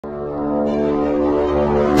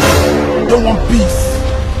don't want peace.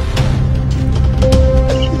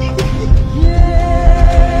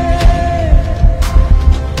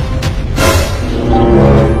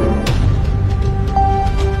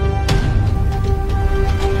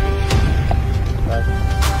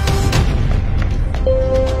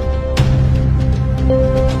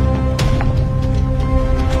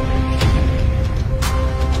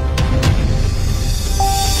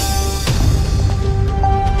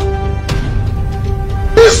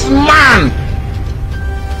 This man!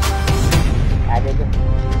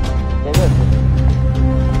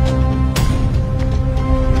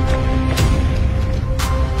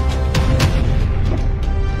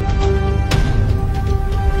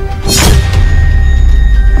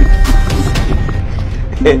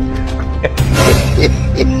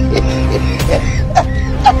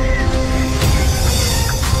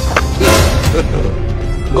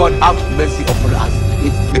 God have mercy upon us.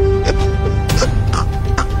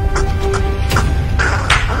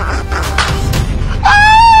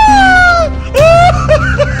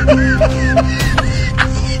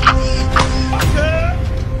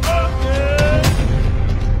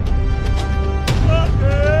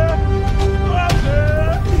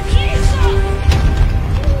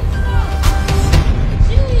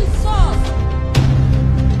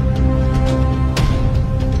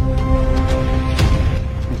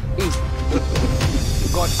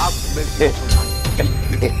 God have mercy upon us.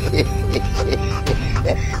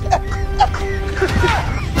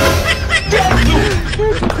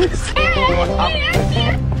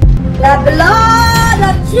 The blood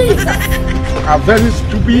of Jesus. I'm very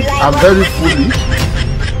stupid, I'm very foolish.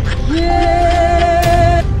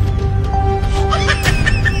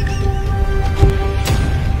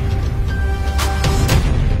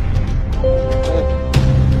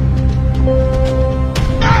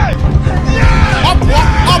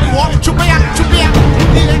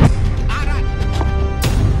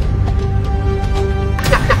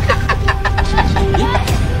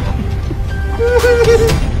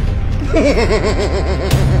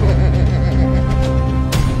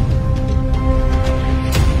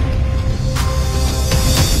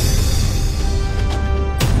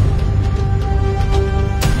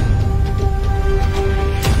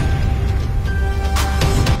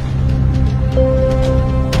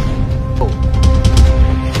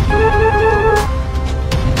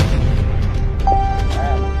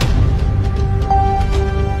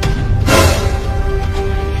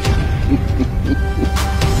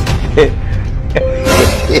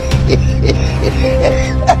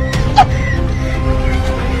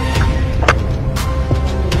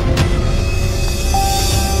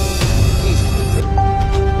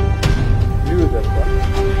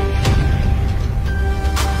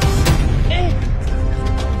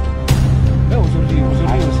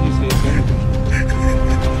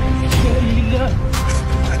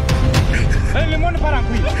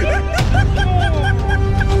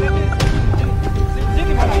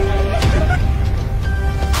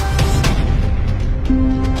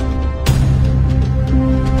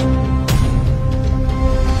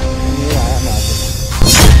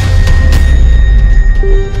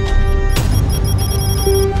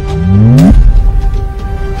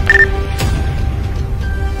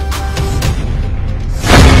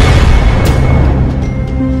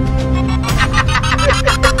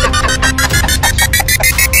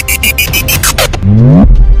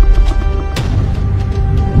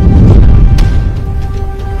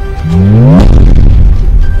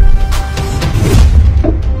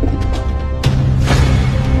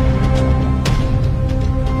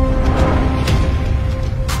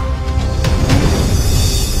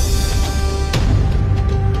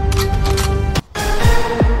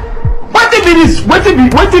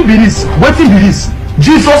 Wetin be this?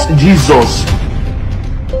 Jesus.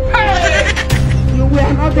 Hey! You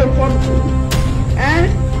were not informed. Eh?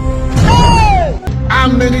 How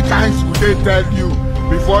many times would they tell you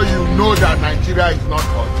before you know that Nigeria is not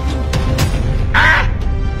for you?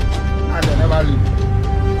 And they never leave.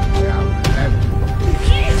 They have left.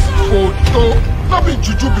 Photo. Not be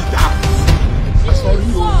juju be that. Sorry.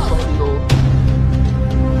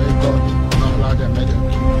 May God not allow them, make them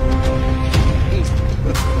kill.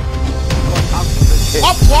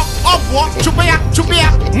 Up, chupia,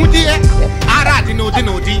 mudie, ara dinodi,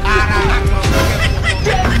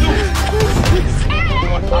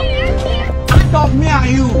 Stop me and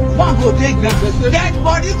you, one go take them, dead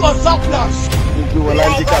body go surplus.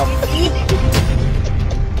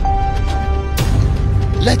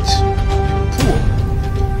 Let the poor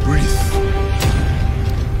breathe.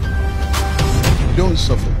 Don't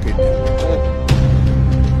suffocate them.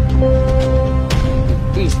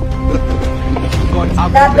 The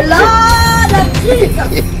blood of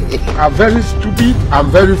Jesus. I'm very stupid.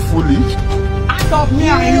 I'm very foolish. Out of me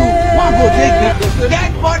and you, one go take them.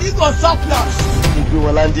 Dead body go surplus. You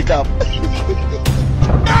will handicap.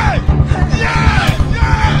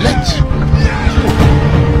 Let's.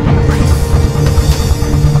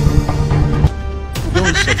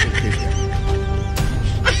 Don't suffocate them.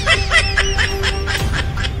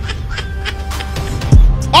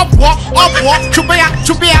 Up,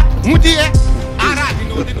 chupea, mudie.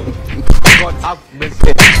 God have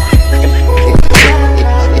mercy.